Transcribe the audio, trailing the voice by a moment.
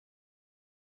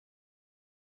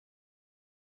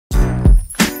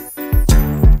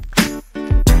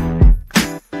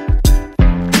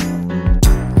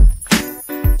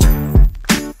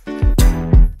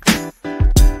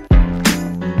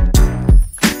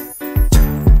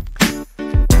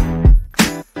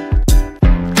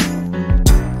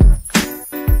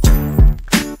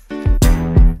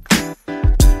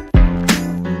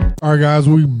All right, guys,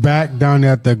 we back down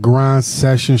at the Grind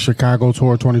Session Chicago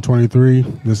Tour 2023.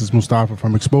 This is Mustafa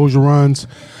from Xposure Runs.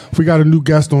 We got a new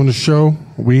guest on the show.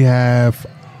 We have,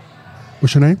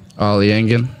 what's your name? Ali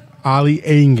Engen. Ali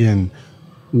Engen.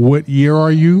 What year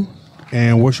are you,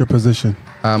 and what's your position?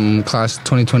 I'm class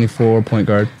 2024 point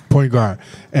guard. Point guard.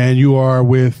 And you are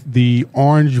with the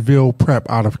Orangeville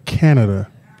Prep out of Canada.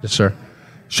 Yes, sir.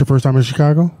 It's your first time in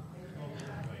Chicago?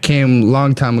 Came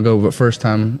long time ago, but first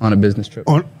time on a business trip.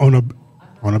 On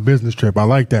a business trip. I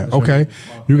like that. Yes, okay.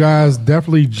 You guys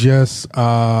definitely just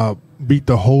beat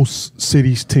the host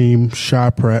city's team,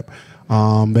 Chi Prep.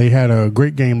 They had a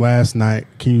great game last night.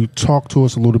 Can you talk to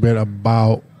us a little bit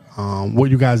about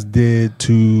what you guys did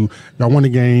to, y'all won the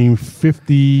game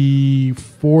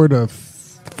 54 to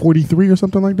 43 or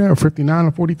something like that, or 59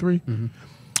 to 43? Mm-hmm.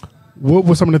 What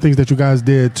were some of the things that you guys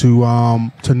did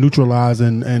to neutralize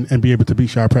and be able to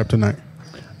beat Chi Prep tonight?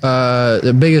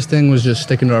 The biggest thing was just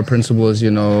sticking to our principles.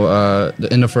 You know,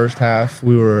 in the first half,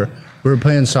 we were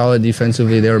playing solid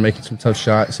defensively. They were making some tough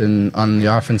shots, and on the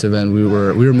offensive end, we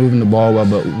were moving the ball well,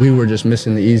 but we were just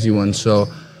missing the easy ones. So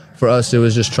for us, it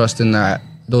was just trusting that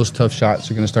those tough shots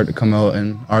are going to start to come out,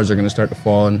 and ours are going to start to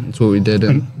fall, and that's what we did,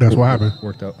 and that's what happened.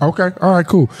 Worked out. Okay, all right,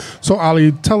 cool. So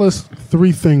Ali, tell us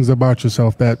 3 things about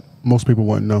yourself that most people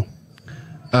wouldn't know.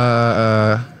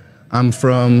 I'm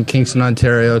from Kingston,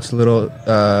 Ontario. It's a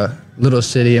little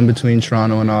city in between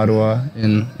Toronto and Ottawa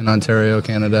in Ontario,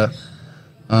 Canada.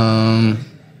 I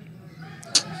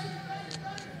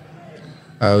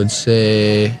would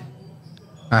say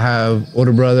I have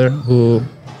older brother who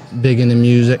big into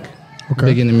music,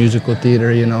 big into musical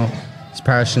theater. You know, he's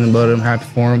passionate about it. I'm happy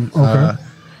for him. Okay.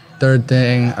 Third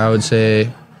thing, I would say,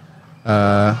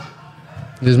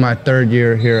 this is my 3rd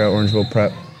year here at Orangeville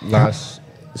Prep. Last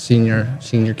senior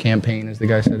campaign, as the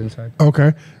guy said inside.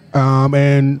 Okay.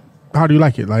 And how do you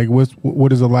like it? Like,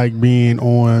 what is it like being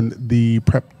on the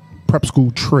prep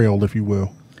school trail, if you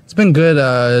will? It's been good.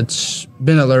 It's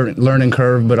been a learning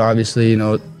curve, but obviously, you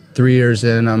know, 3 years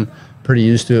in, I'm pretty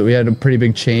used to it. We had a pretty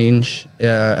big change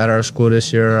at our school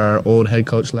this year. Our old head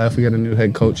coach left. We got a new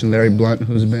head coach, Larry Blunt,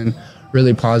 who's been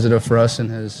really positive for us and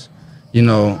has, you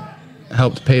know,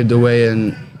 helped pave the way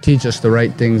and teach us the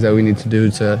right things that we need to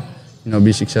do to, you know,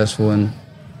 be successful and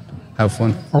have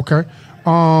fun. Okay.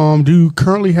 Do you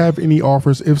currently have any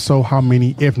offers? If so, how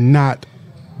many? If not,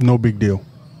 no big deal.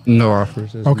 No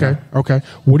offers. Okay. No. Okay.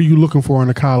 What are you looking for in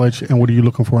a college, and what are you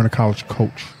looking for in a college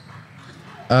coach?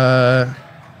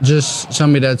 Just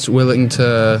somebody that's willing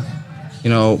to, you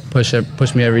know, push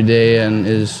me every day and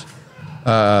is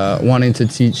wanting to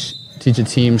teach a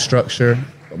team structure,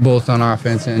 both on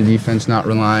offense and defense, not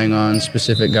relying on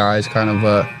specific guys, kind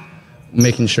of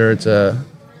making sure it's a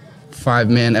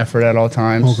 5-man effort at all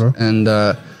times. Okay. And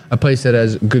a place that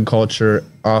has good culture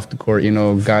off the court, you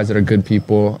know, guys that are good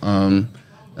people,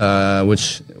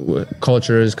 which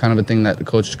culture is kind of a thing that the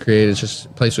coaches create. It's just a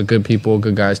place with good people,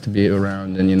 good guys to be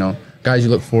around, and, you know, guys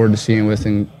you look forward to seeing with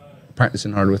and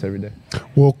practicing hard with every day.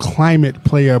 Will climate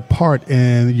play a part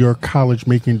in your college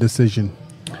making decision?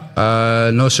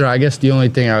 No, sir. I guess the only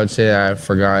thing I would say I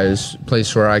forgot is a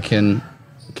place where I can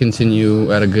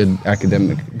continue at a good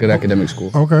academic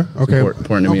school. Okay. Okay. It's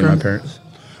important to me and my parents.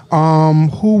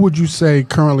 Who would you say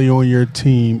currently on your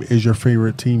team is your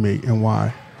favorite teammate, and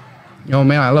why? Yo,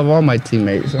 man, I love all my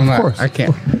teammates. Of course.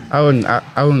 I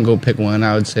wouldn't go pick one.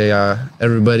 I would say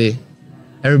everybody's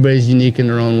unique in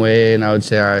their own way, and I would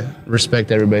say I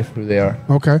respect everybody for who they are.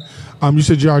 Okay. You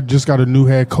said y'all just got a new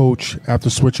head coach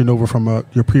after switching over from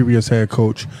your previous head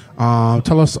coach.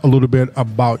 Tell us a little bit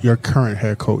about your current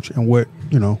head coach and what,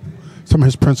 you know, some of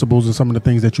his principles and some of the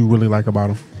things that you really like about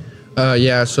him.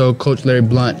 Yeah, so Coach Larry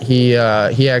Blunt, he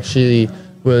actually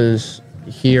was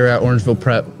here at Orangeville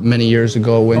Prep many years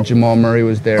ago when Jamal Murray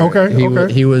was there. Okay.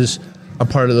 He was a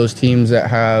part of those teams that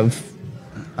have,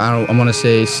 I want to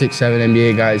say 6, 7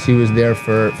 NBA guys. He was there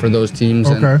for those teams.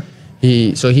 Okay.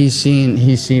 And he's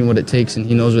seen what it takes, and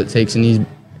he knows what it takes. And he's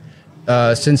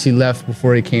since he left,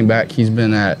 before he came back, he's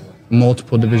been at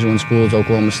multiple Division I schools,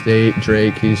 Oklahoma State,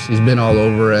 Drake. He's been all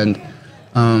over, and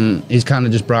he's kind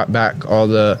of just brought back all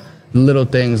the little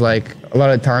things. Like, a lot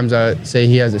of times I say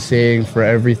he has a saying for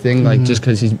everything, like, just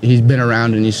because he's been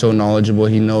around and he's so knowledgeable.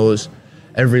 He knows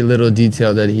every little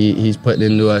detail that he's putting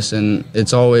into us, and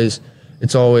it's always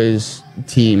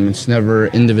team. It's never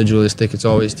individualistic. It's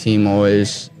always team,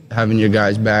 always having your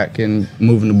guys back and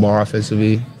moving the ball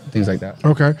offensively, things like that.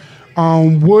 Okay.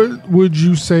 What would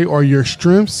you say are your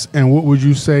strengths, and what would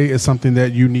you say is something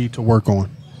that you need to work on?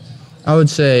 I would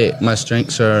say my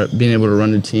strengths are being able to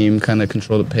run the team, kind of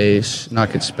control the pace,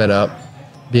 not get sped up,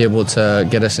 be able to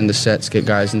get us into sets, get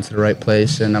guys into the right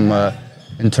place, and I'm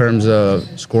in terms of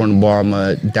scoring the ball, I'm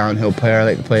a downhill player. I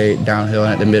like to play downhill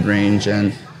and at the mid-range.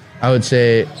 And I would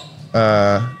say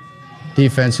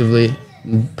defensively,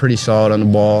 I'm pretty solid on the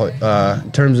ball.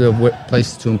 In terms of what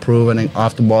places to improve, I think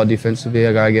off the ball defensively,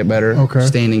 I got to get better. Okay.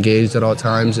 Staying engaged at all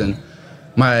times. And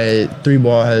my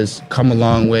 3-ball has come a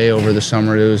long way over the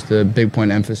summer. It was the big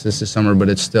point emphasis this summer, but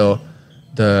it's still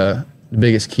the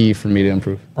biggest key for me to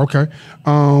improve. Okay.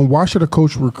 Why should a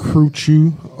coach recruit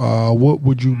you? What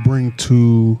would you bring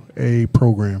to a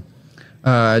program?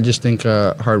 I just think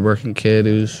a hardworking kid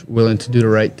who's willing to do the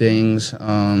right things,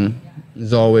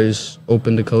 is always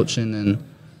open to coaching, and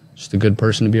just a good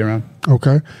person to be around.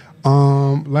 Okay.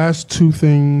 Last 2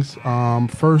 things.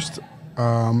 First,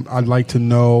 I'd like to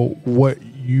know what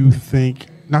you think,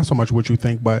 not so much what you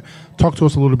think, but talk to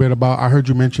us a little bit about, I heard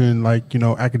you mention, like,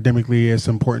 academically it's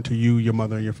important to you, your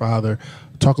mother and your father.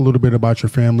 Talk a little bit about your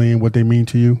family and what they mean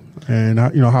to you, and,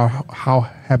 how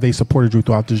have they supported you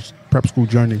throughout this prep school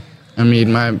journey? I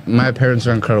mean, my parents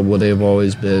are incredible. They've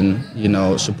always been,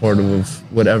 supportive of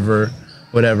whatever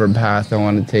path I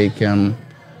want to take.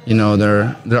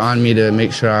 They're on me to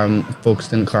make sure I'm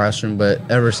focused in the classroom, but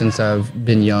ever since I've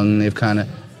been young, they've kind of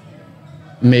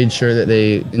made sure that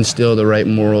they instill the right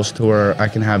morals to where I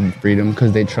can have freedom,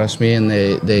 because they trust me and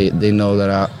they know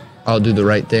that I'll do the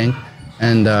right thing.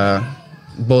 And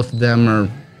both of them are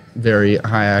very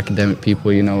high academic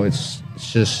people.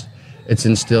 It's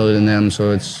instilled in them,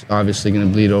 so it's obviously going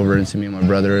to bleed over into me and my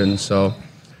brother. And so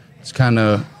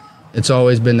it's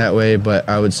always been that way, but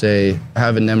I would say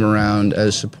having them around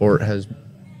as support has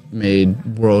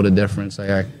made world of difference.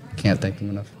 I can't thank them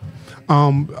enough.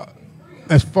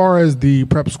 As far as the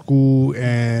prep school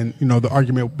and, the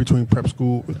argument between prep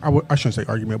school, I shouldn't say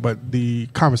argument, but the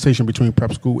conversation between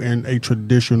prep school and a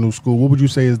traditional school, what would you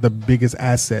say is the biggest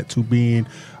asset to being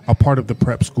a part of the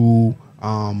prep school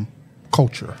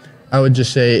culture? I would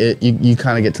just say you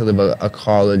kind of get to live a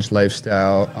college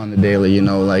lifestyle on the daily,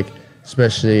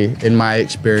 especially in my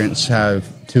experience, have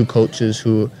 2 coaches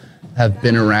who have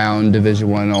been around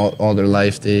Division I all their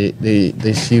life.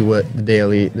 They see what the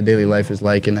daily life is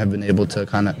like and have been able to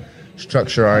kind of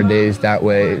structure our days that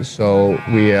way. So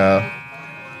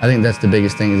I think that's the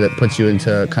biggest thing, that puts you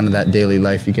into kind of that daily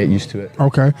life. You get used to it.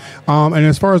 Okay. And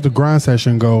as far as the grind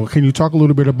session go, can you talk a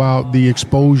little bit about the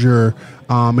exposure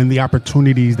and the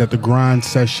opportunities that the grind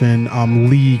session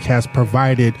league has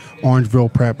provided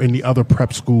Orangeville Prep and the other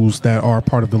prep schools that are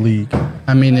part of the league?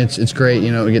 I mean, it's great.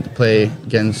 We get to play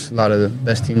against a lot of the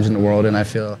best teams in the world, and I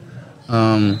feel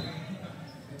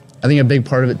I think a big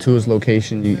part of it, too, is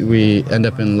location. We end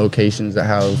up in locations that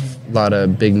have a lot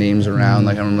of big names around.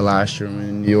 Like I remember last year we were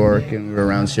in New York, and we were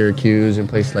around Syracuse and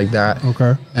places like that.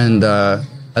 Okay. And I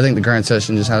think the grind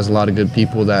session just has a lot of good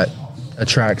people that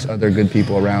attracts other good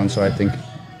people around. So I think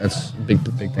that's a big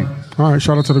thing. All right,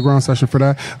 shout out to the grind session for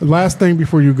that. Last thing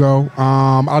before you go,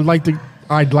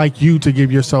 I'd like you to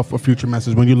give yourself a future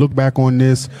message. When you look back on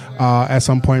this at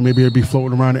some point, maybe it'll be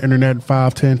floating around the internet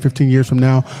 5, 10, 15 years from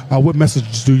now. What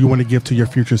messages do you want to give to your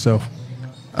future self?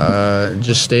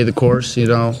 Just stay the course,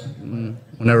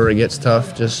 whenever it gets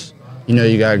tough, just,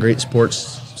 you got a great support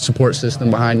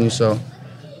system behind you. So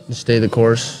just stay the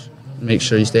course, make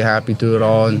sure you stay happy through it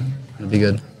all, and it'll be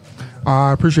good.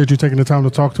 I appreciate you taking the time to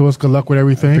talk to us. Good luck with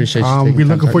everything. Appreciate you. We'll be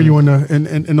looking for you in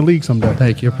the league someday.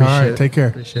 Thank you. Appreciate it. All right, take care.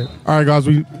 Appreciate it. All right, guys,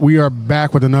 we are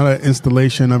back with another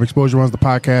installation of Xposure Runs the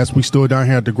Podcast. We still down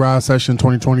here at the Grind Session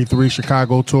 2023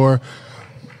 Chicago Tour.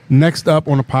 Next up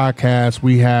on the podcast,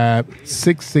 we have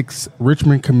 6'6"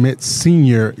 Richmond commit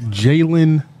senior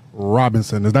Jalen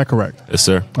Robinson. Is that correct? Yes,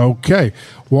 sir. Okay.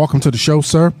 Welcome to the show,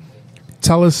 sir.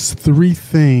 Tell us 3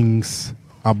 things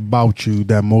about you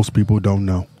that most people don't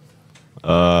know.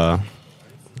 What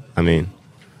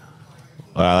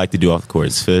I like to do off the court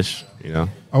is fish,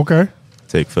 Okay.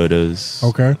 take photos.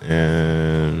 Okay.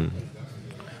 And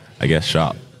I guess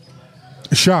shop.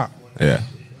 Shop. Yeah.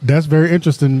 That's very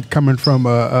interesting coming from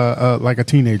like a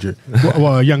teenager,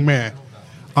 well, a young man.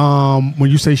 When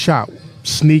you say shop,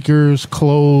 sneakers,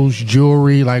 clothes,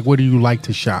 jewelry, like what do you like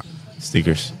to shop?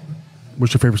 Sneakers.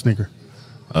 What's your favorite sneaker?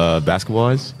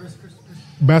 Basketball-wise?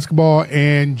 Basketball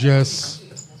and just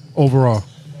overall?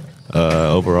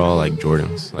 Overall, like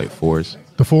Jordans, like 4s.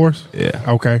 The 4s? Yeah.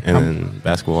 Okay. And then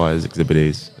basketball-wise, Exhibit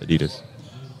A's, Adidas.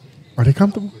 Are they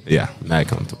comfortable? Yeah, not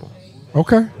comfortable.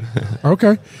 Okay.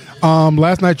 Okay.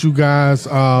 Last night you guys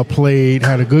played,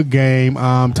 had a good game.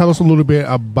 Tell us a little bit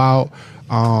about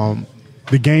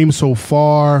the game so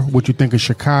far, what you think of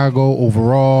Chicago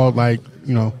overall,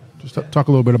 just talk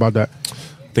a little bit about that.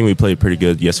 I think we played pretty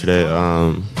good yesterday,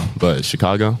 but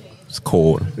Chicago, it's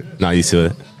cold. Not used to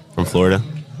it. From Florida.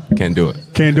 Can't do it.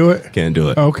 Can't do it? Can't do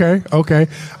it. Okay.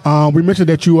 We mentioned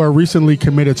that you are recently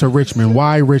committed to Richmond.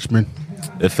 Why Richmond?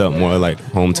 It felt more like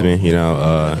home to me.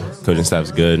 Coaching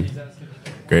staff's good.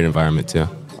 Great environment, too.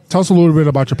 Tell us a little bit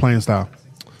about your playing style.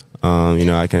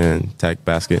 I can attack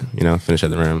basket, finish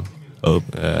at the rim,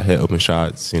 hit open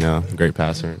shots, great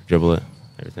passer, dribble it,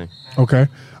 everything. Okay.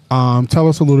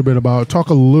 Talk a little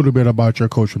bit about your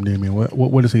coach from Damien.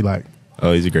 What is he like?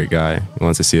 Oh, he's a great guy. He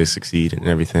wants to see us succeed and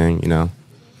everything,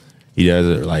 He does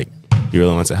it he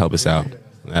really wants to help us out.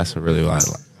 That's really what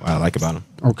I like about him.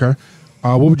 Okay.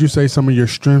 What would you say some of your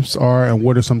strengths are, and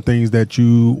what are some things that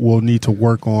you will need to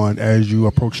work on as you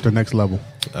approach the next level?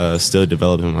 Still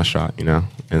developing my shot, and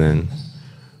then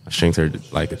my strengths are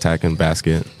attacking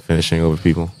basket, finishing over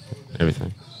people,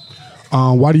 everything.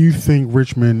 Why do you think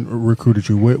Richmond recruited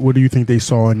you? What do you think they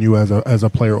saw in you as a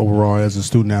player overall, as a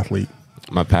student athlete?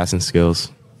 My passing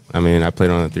skills. I played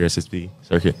on the 3SSB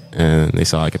circuit, and they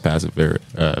saw I could pass it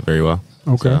very well.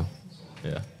 Okay. So,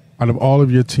 yeah. Out of all of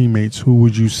your teammates, who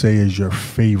would you say is your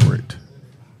favorite?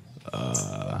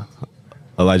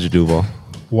 Elijah Duval.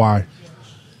 Why?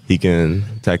 He can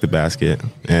attack the basket,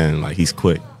 and he's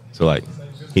quick. So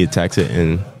he attacks it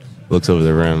and looks over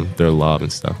the rim, throw a lob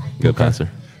and stuff. Good passer.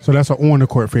 So that's an on the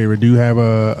court favorite. Do you have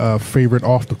a favorite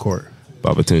off the court?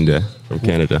 Babatunde from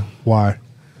Canada. Why?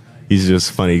 He's just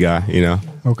a funny guy,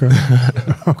 Okay.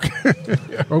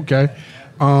 Okay.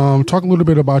 Talk a little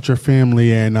bit about your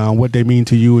family and what they mean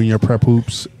to you and your prep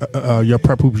hoops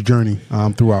journey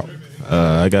throughout.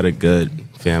 I got a good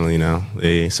family now.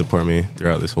 They support me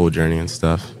throughout this whole journey and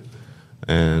stuff.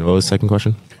 And what was the second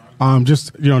question?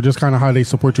 Just kind of how they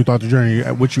support you throughout the journey,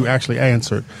 which you actually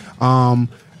answered.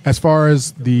 As far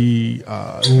as the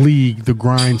league, the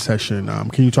grind session,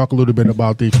 can you talk a little bit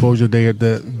about the exposure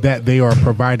that they are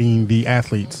providing the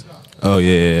athletes? Oh,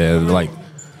 yeah.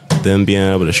 Them being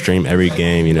able to stream every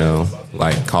game,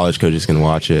 college coaches can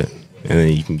watch it, and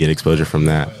then you can get exposure from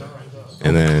that.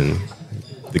 And then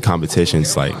the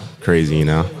competition's crazy,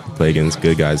 play against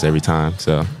good guys every time.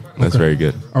 So that's very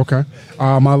good. Okay.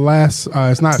 My last,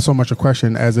 it's not so much a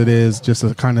question as it is just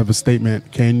a kind of a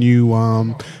statement. Can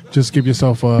you just give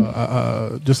yourself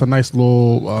just a nice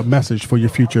little message for your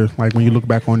future, when you look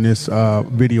back on this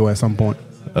video at some point?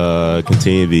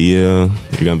 Continue to be you.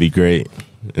 You're going to be great.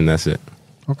 And that's it.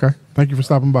 Okay. Thank you for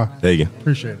stopping by. Thank you.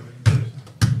 Appreciate it.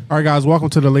 All right, guys, welcome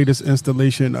to the latest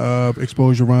installation of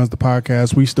Xposure Runs the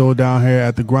podcast. We still down here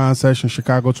at the Grind Session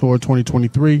Chicago Tour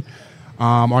 2023.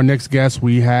 Our next guest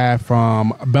we have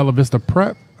from Bella Vista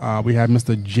Prep. We have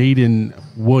Mr. Jaden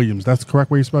Williams. That's the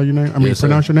correct way you spell your name? Yes,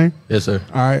 pronounce your name? Yes, sir.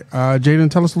 All right. Jaden,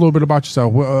 tell us a little bit about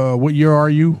yourself. What year are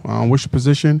you? What's your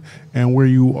position? And where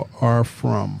you are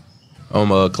from? I'm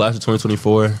a class of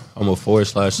 2024. I'm a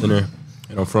forward/center,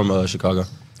 and I'm from Chicago.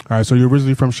 All right, so you're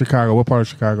originally from Chicago. What part of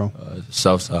Chicago?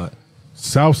 South Side.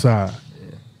 South Side.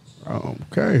 Yeah.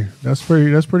 Okay, that's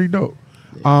pretty dope.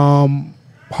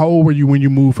 How old were you when you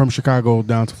moved from Chicago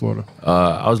down to Florida?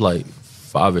 I was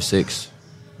 5 or 6.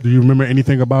 Do you remember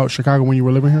anything about Chicago when you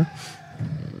were living here?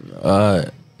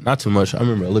 Not too much. I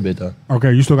remember a little bit though.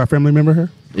 Okay, you still got family member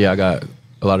here? Yeah, I got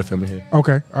a lot of family here.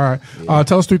 Okay, all right. Yeah.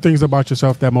 Tell us 3 things about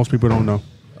yourself that most people don't know.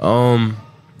 I'm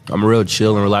a real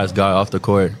chill and relaxed guy off the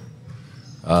court.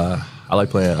 I like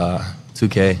playing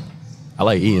 2K. I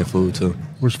like eating food too.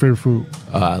 What's your favorite food?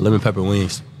 Lemon pepper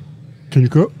wings. Can you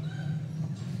cook?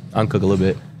 I can cook a little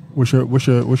bit. What's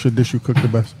your dish you cook the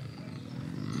best?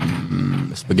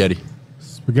 Spaghetti.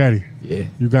 Spaghetti. Yeah.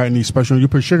 You got any special? You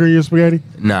put sugar in your spaghetti?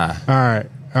 Nah. All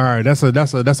right. That's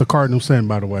a cardinal sin,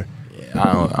 by the way.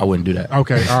 Yeah, I wouldn't do that.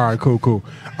 Okay. All right. Cool.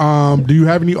 Do you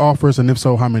have any offers, and if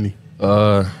so, how many?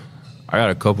 I got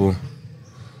a couple.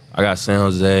 I got San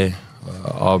Jose,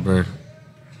 Auburn,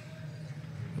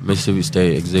 Mississippi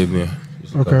State, Xavier.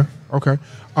 Okay.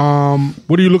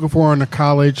 What are you looking for in a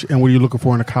college, and what are you looking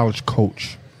for in a college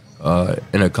coach?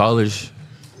 In a college,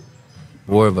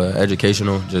 more of an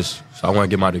educational, so I want to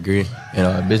get my degree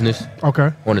in business. Okay.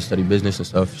 I want to study business and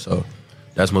stuff, so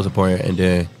that's most important. And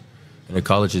then in the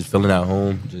college is filling out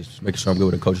home, just making sure I'm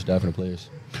good with the coaching staff and the players.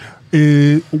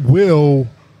 Will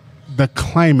the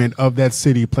climate of that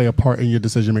city play a part in your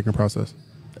decision-making process?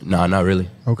 Nah, not really.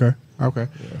 Okay.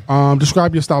 Yeah.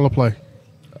 Describe your style of play.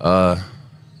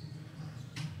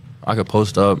 I can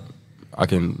post up. I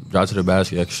can drive to the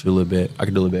basket. I can shoot a little bit. I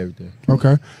can do a little bit of everything.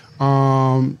 Okay.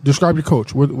 Describe your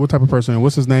coach. What type of person?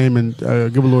 What's his name? And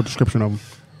give a little description of him.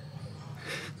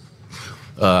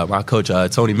 My coach,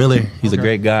 Tony Miller. He's a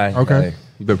great guy. Okay.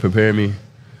 He's been preparing me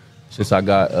since I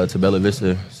got to Bella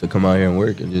Vista to come out here and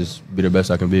work and just be the best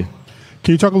I can be.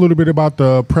 Can you talk a little bit about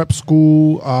the prep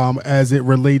school as it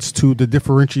relates to the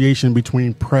differentiation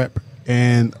between prep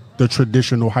and the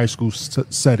traditional high school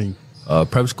setting?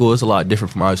 Prep school is a lot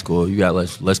different from high school. You got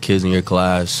less kids in your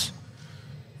class,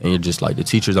 and you're just like the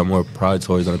teachers are more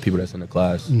prioritize on the people that's in the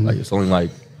class. Like it's only like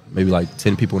maybe like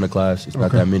 10 people in the class. It's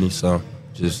not that many, so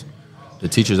just the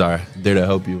teachers are there to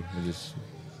help you and just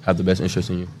have the best interest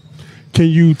in you. Can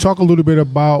you talk a little bit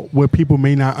about what people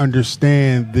may not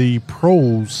understand the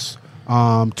pros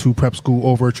to prep school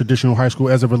over a traditional high school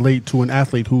as it relate to an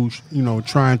athlete who's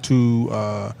trying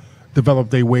to develop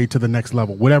their way to the next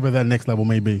level, whatever that next level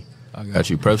may be? I got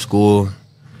you. Prep school,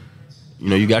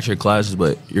 you got your classes,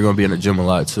 but you're gonna be in the gym a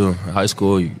lot too. In high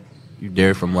school, you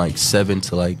there from like 7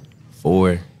 to like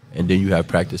 4, and then you have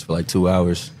practice for like 2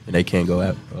 hours, and they can't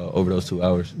go over those 2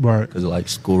 hours, right? Because of like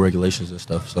school regulations and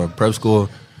stuff. So in prep school,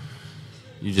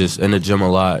 you just in the gym a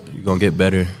lot. You're gonna get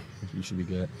better. You should be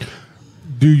good.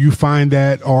 Do you find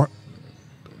that, or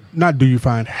not? Do you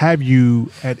find? Have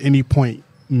you at any point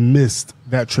missed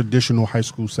that traditional high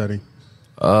school setting?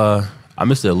 I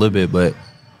missed it a little bit, but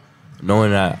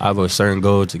knowing that I have a certain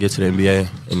goal to get to the NBA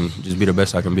and just be the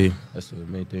best I can be, that's the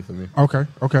main thing for me. Okay.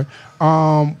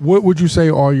 What would you say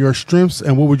are your strengths,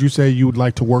 and what would you say you would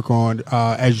like to work on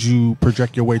as you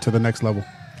project your way to the next level?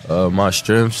 My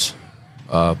strengths,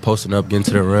 posting up, getting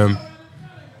to the rim,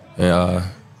 and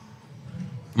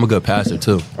I'm a good passer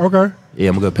too. Okay. Yeah,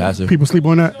 I'm a good passer. People sleep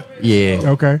on that? Yeah.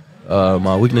 Okay.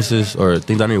 My weaknesses or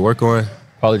things I need to work on,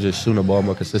 probably just shooting the ball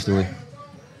more consistently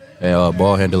and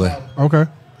ball handling. Okay.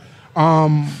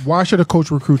 Why should a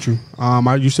coach recruit you?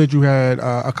 You said you had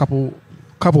a couple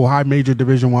high major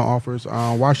Division I offers.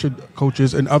 Why should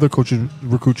coaches and other coaches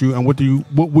recruit you, and what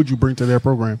would you bring to their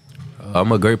program?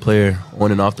 I'm a great player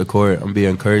on and off the court. I'm being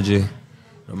encouraging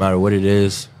no matter what it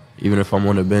is. Even if I'm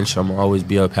on the bench, I'm always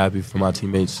be up happy for my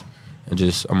teammates, and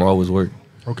I'm always work.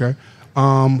 Okay.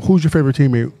 Who's your favorite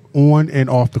teammate on and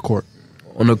off the court?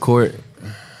 On the court,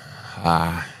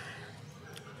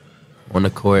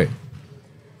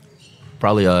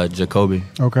 probably Jacoby.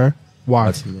 Okay. Why?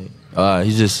 My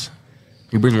teammate.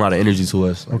 He brings a lot of energy to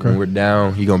us. Like okay. When we're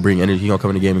down, he gonna bring energy. He gonna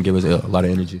come in the game and give us a lot of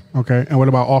energy. Okay. And what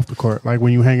about off the court? Like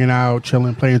when you hanging out,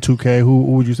 chilling, playing 2K, who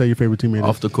would you say your favorite teammate is?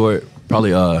 Off the court,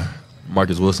 probably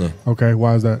Marcus Wilson. Okay.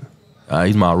 Why is that?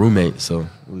 He's my roommate, so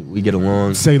we get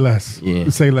along. Say less. Yeah.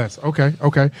 Say less. Okay.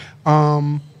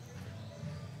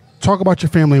 Talk about your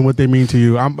family and what they mean to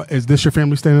you. Is this your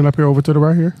family standing up here over to the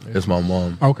right here? It's my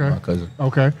mom. Okay. My cousin.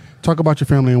 Okay. Talk about your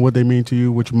family and what they mean to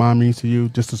you, what your mom means to you,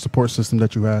 just the support system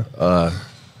that you have.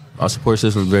 My support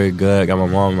system is very good. I got my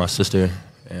mom and my sister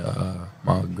and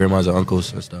my grandmas and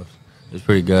uncles and stuff. It's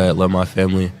pretty good. I love my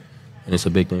family, and it's a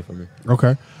big thing for me.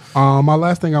 Okay. My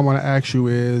last thing I want to ask you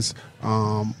is,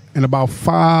 in about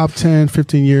 5, 10,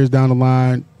 15 years down the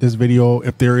line, this video,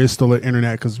 if there is still an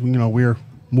internet, because we're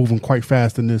moving quite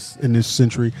fast in this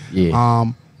century. Yeah.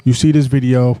 You see this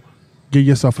video, give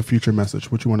yourself a future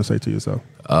message. What you want to say to yourself?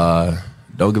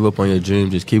 Don't give up on your dream.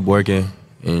 Just keep working,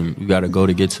 and you got a goal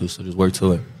to get to, so just work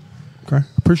to it. Okay.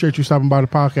 Appreciate you stopping by the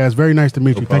podcast. Very nice to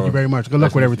meet you. Thank you very much. Good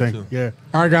luck with everything. Yeah.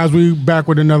 All right, guys, we back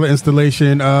with another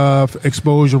installation of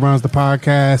Xposure Runs the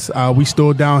Podcast. We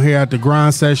still down here at the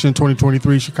Grind Session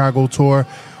 2023 Chicago Tour.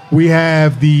 We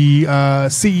have the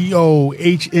CEO,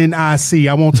 HNIC.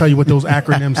 I won't tell you what those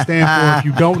acronyms stand for. If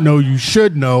you don't know, you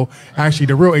should know. Actually,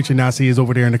 the real HNIC is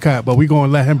over there in the cut, but we're going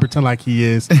to let him pretend like he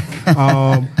is.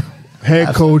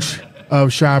 Head coach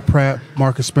of Chi Prep,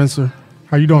 Marcus Spencer.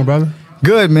 How you doing, brother?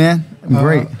 Good, man. I'm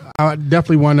great. I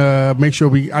definitely want to make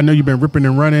sure I know you've been ripping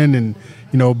and running and,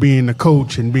 being the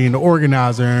coach and being the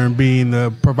organizer and being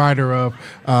the provider of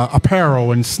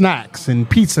apparel and snacks and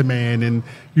pizza man. And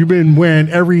you've been wearing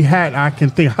every hat I can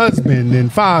think, husband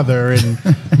and father and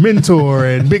mentor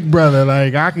and big brother.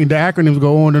 Like the acronyms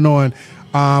go on and on.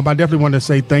 But I definitely want to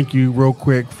say thank you real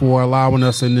quick for allowing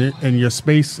us in your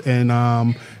space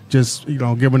and just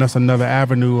giving us another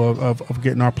avenue of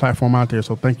getting our platform out there.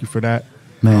 So thank you for that.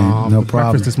 Man, no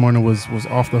problem. Breakfast this morning was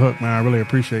off the hook, man. I really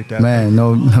appreciate that. Man,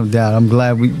 no doubt. I'm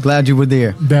glad you were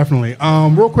there. Definitely.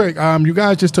 Real quick, you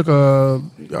guys just took a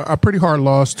pretty hard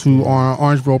loss to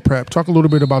Orangeville Prep. Talk a little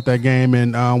bit about that game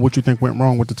and what you think went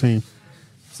wrong with the team.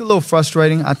 It's a little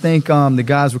frustrating. I think the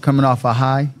guys were coming off a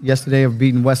high yesterday of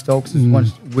beating West Oaks,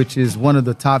 which is one of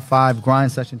the top 5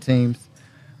 grind session teams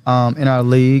in our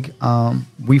league.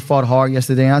 We fought hard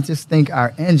yesterday, and I just think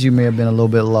our energy may have been a little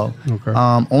bit low. Okay.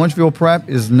 Orangeville Prep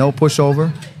is no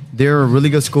pushover. They're a really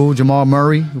good school. Jamal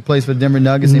Murray, who plays for the Denver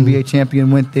Nuggets, NBA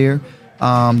champion, went there.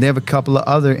 They have a couple of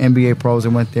other NBA pros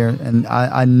that went there, and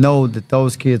I know that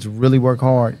those kids really work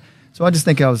hard. So I just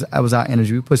think that was our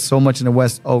energy. We put so much in the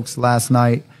West Oaks last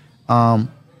night.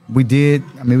 We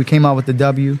came out with the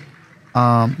W.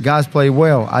 Guys played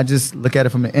well. I just look at it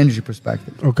from an energy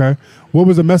perspective. Okay. What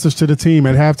was the message to the team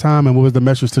at halftime, and what was the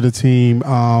message to the team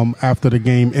after the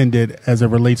game ended as it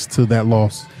relates to that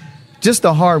loss? Just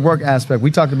the hard work aspect. We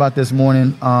talked about this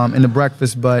morning in the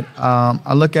breakfast, but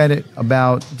I look at it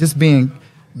about just being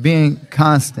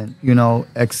constant,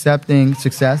 accepting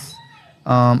success.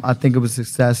 I think it was a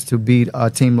success to beat a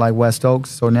team like West Oaks.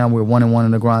 So now we're 1-1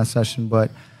 in the grind session.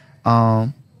 But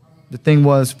the thing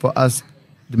was for us,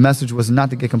 the message was not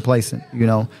to get complacent,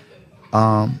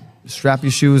 strap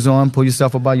your shoes on, pull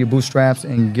yourself up by your bootstraps,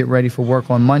 and get ready for work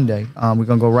on Monday. We're going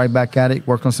to go right back at it,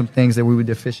 work on some things that we were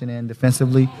deficient in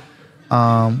defensively,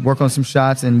 work on some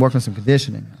shots, and work on some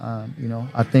conditioning.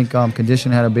 I think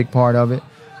conditioning had a big part of it.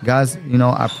 Guys,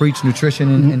 I preach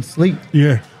nutrition and sleep.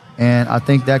 Yeah. And I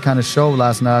think that kind of showed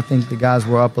last night. I think the guys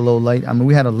were up a little late. I mean,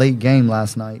 we had a late game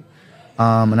last night.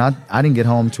 And I didn't get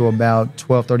home till about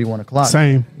 12:30, 1 o'clock.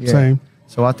 Same.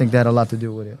 So I think that had a lot to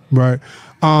do with it. Right.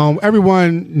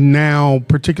 Everyone now,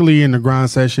 particularly in the grind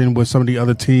session with some of the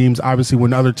other teams, obviously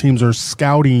when other teams are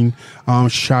scouting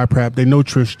Shy Prep, they know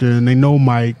Tristan, they know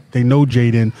Mike, they know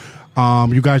Jaden.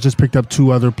 You guys just picked up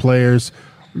 2 other players.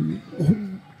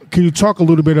 Can you talk a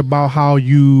little bit about how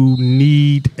you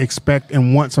need, expect,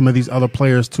 and want some of these other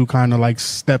players to kind of like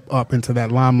step up into that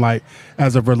limelight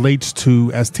as it relates to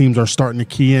as teams are starting to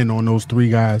key in on those 3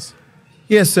 guys?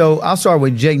 Yeah, so I'll start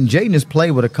with Jaden. Jaden has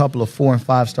played with a couple of 4 and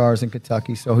 5 stars in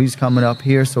Kentucky, so he's coming up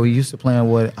here. So he used to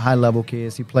playing with high-level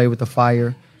kids. He played with the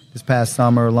Fire this past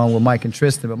summer along with Mike and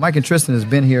Tristan. But Mike and Tristan has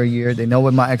been here a year. They know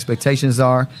what my expectations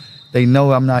are. They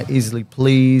know I'm not easily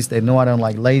pleased. They know I don't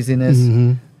like laziness.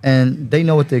 And they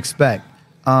know what to expect.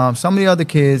 Some of the other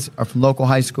kids are from local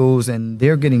high schools, and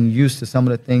they're getting used to some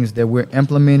of the things that we're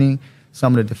implementing,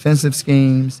 some of the defensive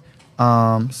schemes,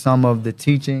 some of the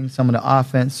teaching, some of the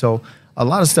offense. So a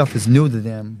lot of stuff is new to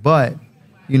them, but,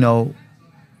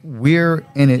 we're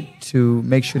in it to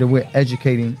make sure that we're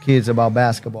educating kids about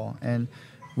basketball. And,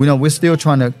 we're still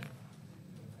trying to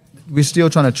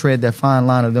tread that fine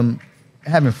line of them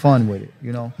having fun with it,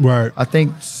 Right. I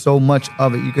think so much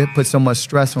of it, you could put so much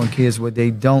stress on kids where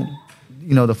they don't,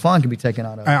 the fun can be taken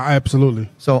out of it. Absolutely.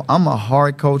 So I'm a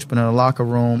hard coach, but in the locker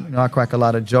room, I crack a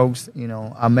lot of jokes.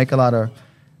 I make a lot of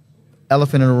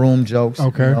elephant in the room jokes.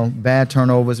 Okay. Bad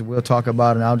turnovers, we'll talk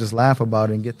about it, and I'll just laugh about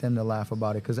it and get them to laugh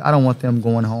about it because I don't want them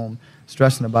going home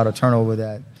stressing about a turnover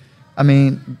that,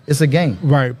 it's a game.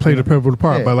 Right. Play the pivotal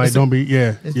part, but don't be,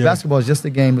 Basketball is just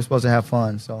a game. We're supposed to have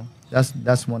fun. So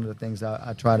that's one of the things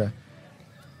I try to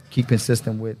keep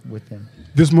consistent with them.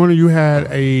 This morning you had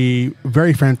a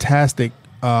very fantastic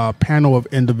panel of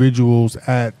individuals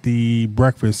at the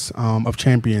Breakfast of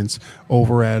Champions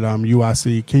over at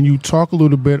UIC. Can you talk a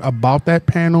little bit about that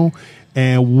panel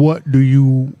and what do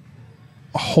you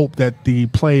hope that the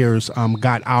players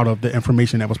got out of the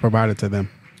information that was provided to them?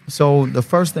 So the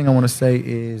first thing I want to say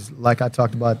is, like I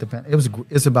talked about at the panel,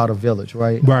 it's about a village,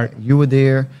 right? Right. You were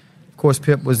there. Of course,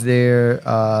 Pip was there.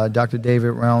 Dr.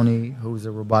 David Rowney, who's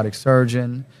a robotic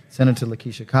surgeon. Senator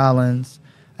Lakeisha Collins.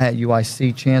 I had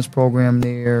UIC Chance program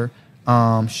there.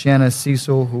 Shanna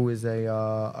Cecil, who is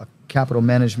a capital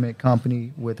management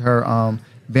company with her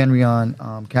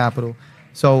Benrion Capital.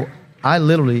 So I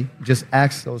literally just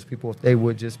asked those people if they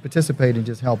would just participate and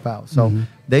just help out. So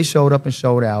they showed up and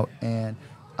showed out, and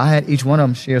I had each one of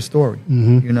them share a story,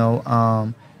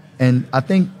 and I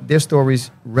think their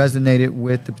stories resonated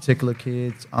with the particular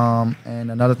kids. And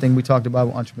another thing we talked about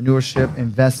was entrepreneurship,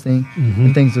 investing,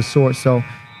 and things of the sort. So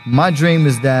my dream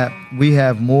is that we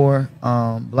have more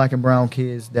black and brown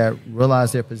kids that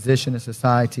realize their position in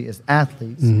society as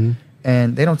athletes,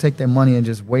 and they don't take their money and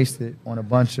just waste it on a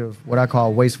bunch of what I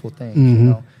call wasteful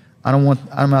things.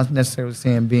 I'm not necessarily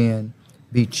saying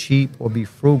be cheap or be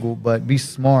frugal, but be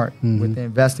smart with the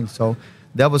investing. So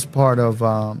that was part of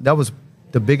that was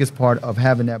the biggest part of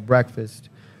having that breakfast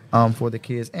for the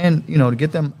kids, and to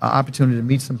get them an opportunity to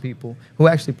meet some people who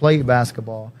actually played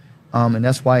basketball, and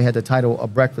that's why I had the title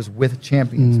of Breakfast with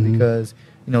Champions, because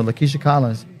Lakeisha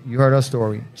Collins, you heard her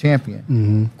story,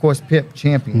 champion. Of course, Pip,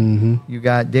 champion. You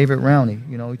got David Rowney,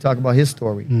 we talk about his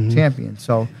story, champion.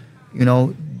 So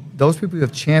those people who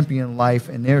have championed life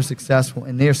and they're successful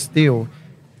and they're still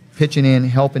pitching in,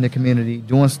 helping the community,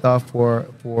 doing stuff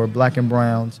for black and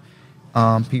browns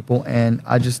people, and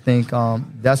I just think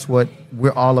that's what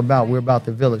we're all about. We're about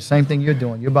the village. Same thing you're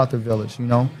doing. You're about the village,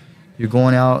 You're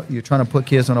going out, you're trying to put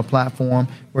kids on a platform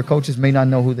where coaches may not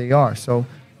know who they are. So,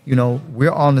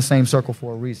 we're all in the same circle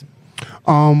for a reason.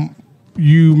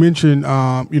 You mentioned,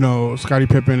 Scottie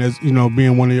Pippen as,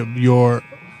 being one of your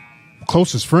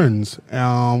closest friends.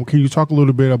 Can you talk a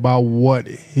little bit about what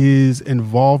his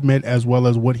involvement as well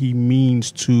as what he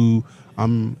means to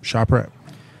Chi Prep?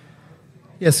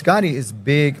 Yeah, Scotty is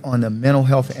big on the mental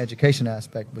health and education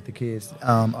aspect with the kids.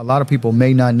 A lot of people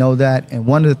may not know that, and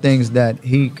one of the things that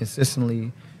he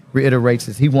consistently reiterates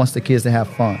is he wants the kids to have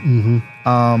fun.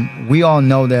 We all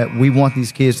know that we want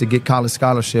these kids to get college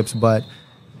scholarships, but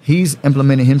he's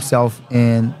implementing himself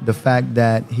in the fact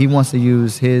that he wants to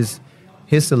use his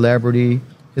celebrity,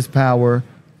 his power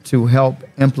to help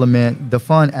implement the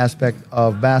fun aspect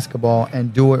of basketball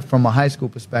and do it from a high school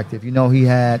perspective. You know, he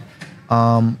had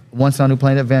one son who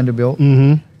played at Vanderbilt,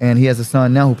 and he has a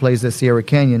son now who plays at Sierra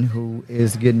Canyon who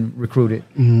is getting recruited.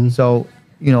 So,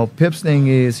 you know, Pip's thing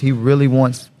is he really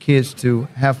wants kids to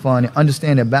have fun and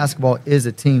understand that basketball is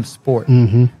a team sport.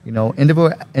 You know,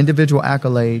 individual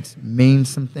accolades mean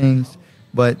some things,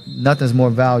 but nothing's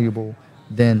more valuable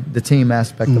than the team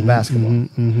aspect of basketball.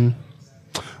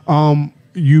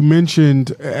 You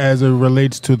mentioned, as it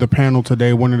relates to the panel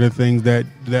today, one of the things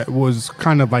that was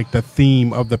kind of like the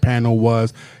theme of the panel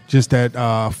was just that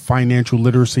financial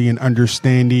literacy and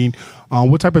understanding.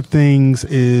 What type of things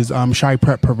is Chi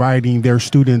Prep providing their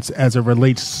students as it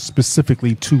relates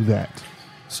specifically to that?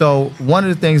 So one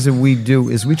of the things that we do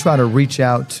is we try to reach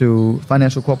out to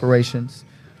financial corporations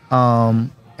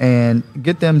and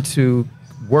get them to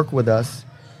work with us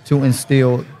to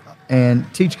instill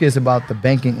and teach kids about the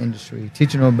banking industry,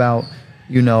 teaching them about,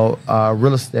 you know,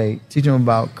 real estate, teaching them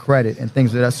about credit and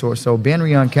things of that sort. So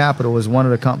Banrion Capital is one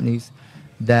of the companies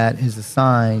that has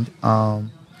assigned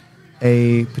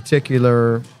a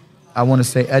particular, I want to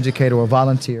say, educator or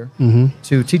volunteer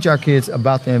to teach our kids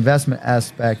about the investment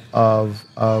aspect of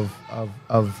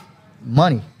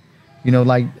money. You know,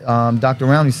 like Dr.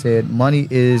 Rowney said, money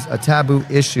is a taboo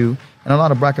issue in a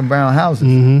lot of black and brown houses.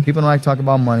 People don't like to talk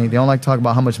about money. They don't like to talk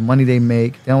about how much money they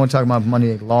make. They don't want to talk about money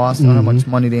they lost. They don't know how much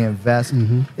money they invest.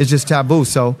 It's just taboo.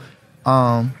 So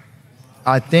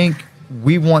I think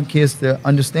we want kids to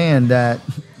understand that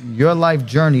your life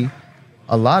journey,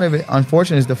 a lot of it,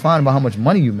 unfortunately, is defined by how much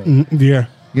money you make. Yeah.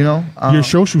 You know? Your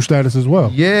social status as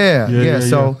well. Yeah.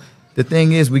 So the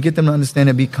thing is, we get them to understand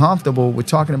and be comfortable with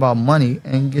talking about money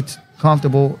and get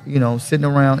comfortable, you know, sitting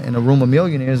around in a room of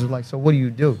millionaires. Like, so what do you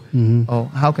do? Oh,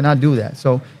 how can I do that?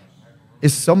 So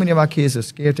it's so many of our kids are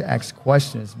scared to ask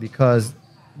questions because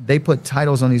they put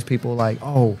titles on these people like,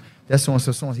 oh, that's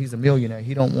so-and-so, he's a millionaire.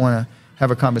 He don't want to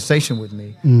have a conversation with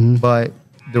me. But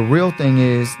the real thing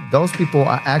is those people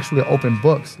are actually open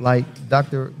books. Like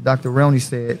Dr. Rowney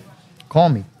said, call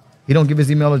me. He don't give his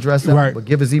email address out, but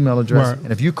give his email address.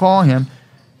 And if you call him,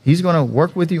 he's going to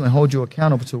work with you and hold you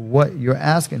accountable to what you're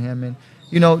asking him. And,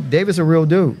 you know, David's a real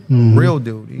dude, real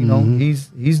dude. You know,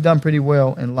 he's done pretty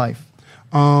well in life.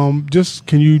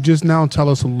 Can you just now tell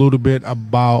us a little bit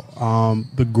about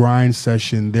the grind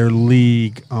session, their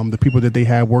league, the people that they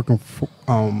have working for,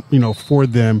 for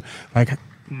them, like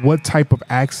what type of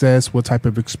access, what type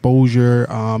of exposure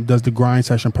does the grind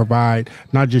session provide,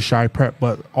 not just Chi Prep,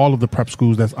 but all of the prep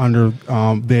schools that's under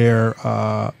their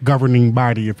governing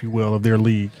body, if you will, of their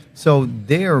league? So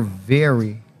they are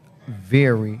very,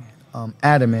 very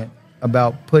adamant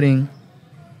about putting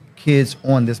kids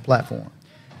on this platform.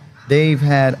 They've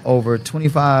had over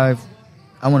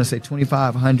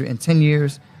 2,500 in 10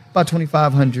 years, about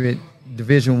 2,500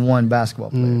 Division I basketball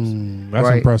players. That's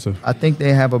impressive. I think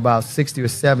they have about 60 or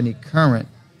 70 current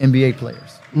NBA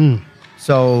players.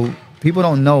 So people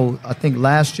don't know. I think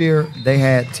last year they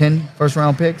had 10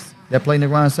 first-round picks that played in the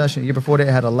grind session. The year before they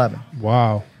had 11.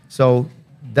 Wow. So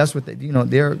that's what they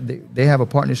have a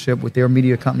partnership with their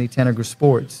media company, Tanager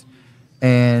Sports,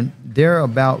 and they're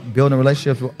about building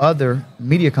relationships with other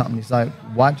media companies like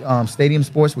Stadium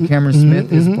Sports, with Cameron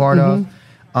Smith is part of.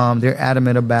 They're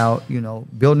adamant about,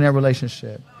 building that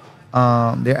relationship.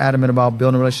 They're adamant about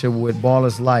building a relationship with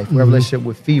Ballers Life. We have a relationship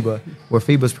with FIBA, where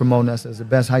FIBA's promoting us as the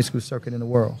best high school circuit in the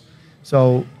world.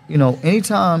 So,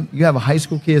 anytime you have a high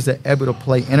school kids that are able to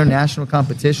play international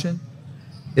competition,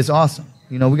 it's awesome.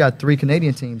 We got 3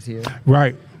 Canadian teams here.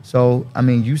 Right. So,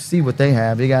 you see what they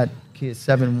have. They got kids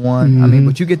 7-1.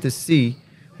 But you get to see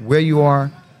where you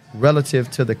are relative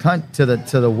to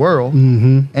the world,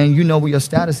 and you know what your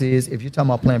status is if you're talking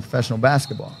about playing professional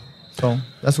basketball. So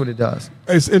that's what it does.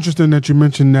 It's interesting that you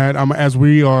mentioned that. As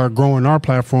we are growing our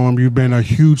platform, you've been a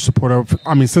huge supporter of,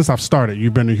 since I've started,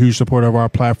 you've been a huge supporter of our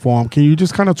platform. Can you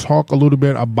just kind of talk a little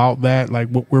bit about that, like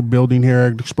what we're building here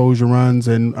at Xposure Runs,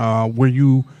 and where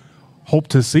you hope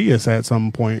to see us at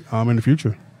some point in the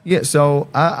future? Yeah, so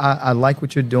I like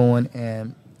what you're doing,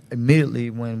 and immediately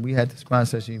when we had this grind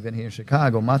session event here in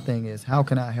Chicago, my thing is, how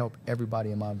can I help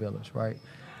everybody in my village, right?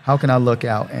 How can I look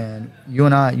out? And you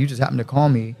just happened to call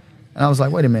me, and I was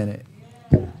like, wait a minute.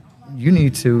 You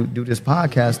need to do this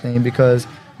podcast thing, because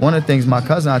one of the things my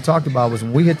cousin and I talked about was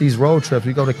when we hit these road trips,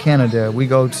 we go to Canada, we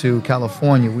go to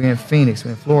California, we're in Phoenix,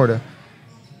 we're in Florida.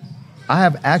 I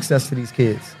have access to these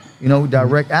kids,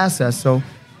 direct access. So,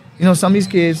 some of these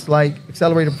kids, like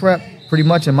Accelerated Prep, pretty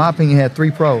much, in my opinion, had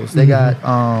 3 pros. They got,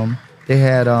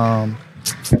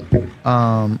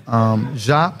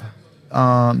 Jop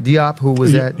Diop, who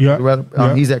was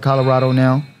he's at Colorado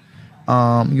now.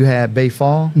 You had Bay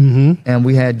Fall, and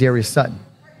we had Darius Sutton.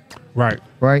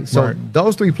 Right. So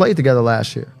those 3 played together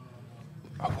last year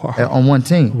on one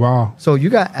team. Wow. So you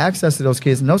got access to those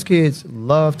kids, and those kids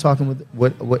love talking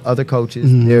with other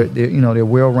coaches. They're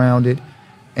well-rounded,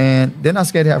 and they're not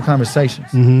scared to have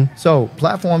conversations. So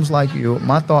platforms like you,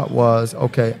 my thought was,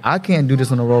 okay, I can't do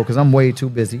this on the road because I'm way too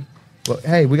busy. But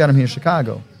hey, we got them here in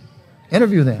Chicago.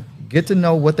 Interview them. Get to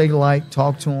know what they like.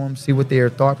 Talk to them. See what their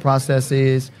thought process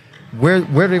is. Where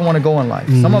do they want to go in life?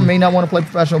 Some of them may not want to play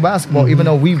professional basketball, even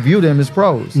though we view them as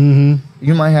pros. You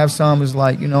might have some who's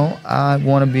like, I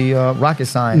want to be rocket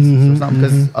science or something,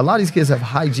 because a lot of these kids have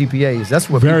high GPAs. That's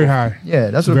what very high. Yeah,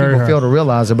 that's what people fail to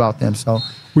realize about them. So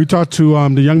we talked to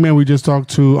the young man we just talked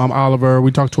to, Oliver.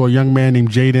 We talked to a young man named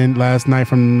Jaden last night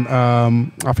from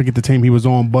I forget the team he was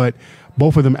on, but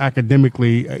both of them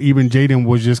academically, even Jaden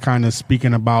was just kind of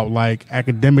speaking about like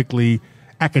academics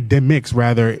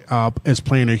rather, is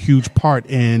playing a huge part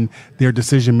in their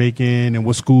decision making and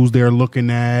what schools they're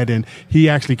looking at. And he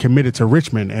actually committed to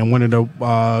Richmond, and one of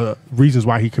the reasons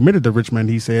why he committed to Richmond,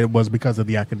 he said, was because of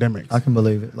the academics. I can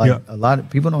believe it. A lot of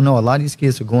people don't know. A lot of these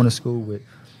kids are going to school with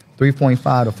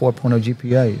 3.5 to 4.0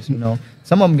 GPAs.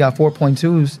 Some of them got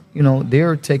 4.2s.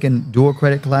 They're taking dual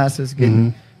credit classes,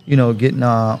 getting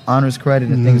honors credit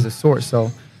and things of the sort.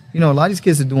 So, a lot of these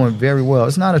kids are doing very well.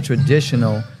 It's not a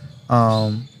traditional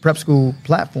prep school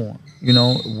platform.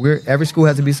 Every school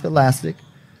has to be scholastic.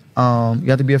 You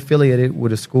have to be affiliated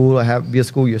with a school or be a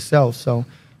school yourself. So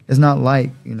it's not like,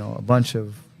 a bunch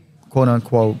of quote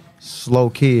unquote slow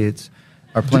kids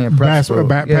are playing prep school.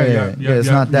 It's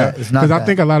not that. It's not that. Because I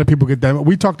think a lot of people get that.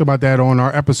 We talked about that on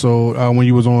our episode when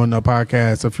you was on the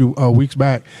podcast a few weeks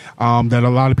back, that a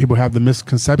lot of people have the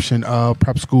misconception of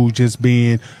prep school just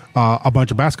being a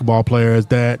bunch of basketball players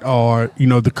that are,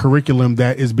 the curriculum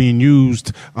that is being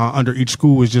used under each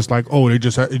school is just like, oh, they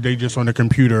just on the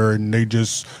computer and they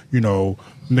just,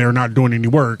 they're not doing any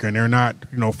work and they're not,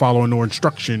 following no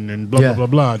instruction and blah, blah, blah,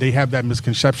 blah. They have that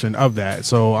misconception of that.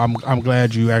 So I'm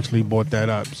glad you actually brought that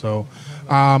up. So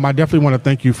I definitely want to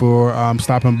thank you for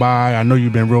stopping by. I know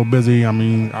you've been real busy. I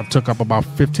mean, I took up about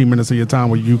 15 minutes of your time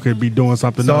where you could be doing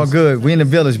something else. It's all good. We in the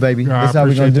village, baby. That's how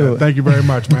we're going to do it. Thank you very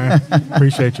much, man.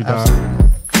 Appreciate you, dog.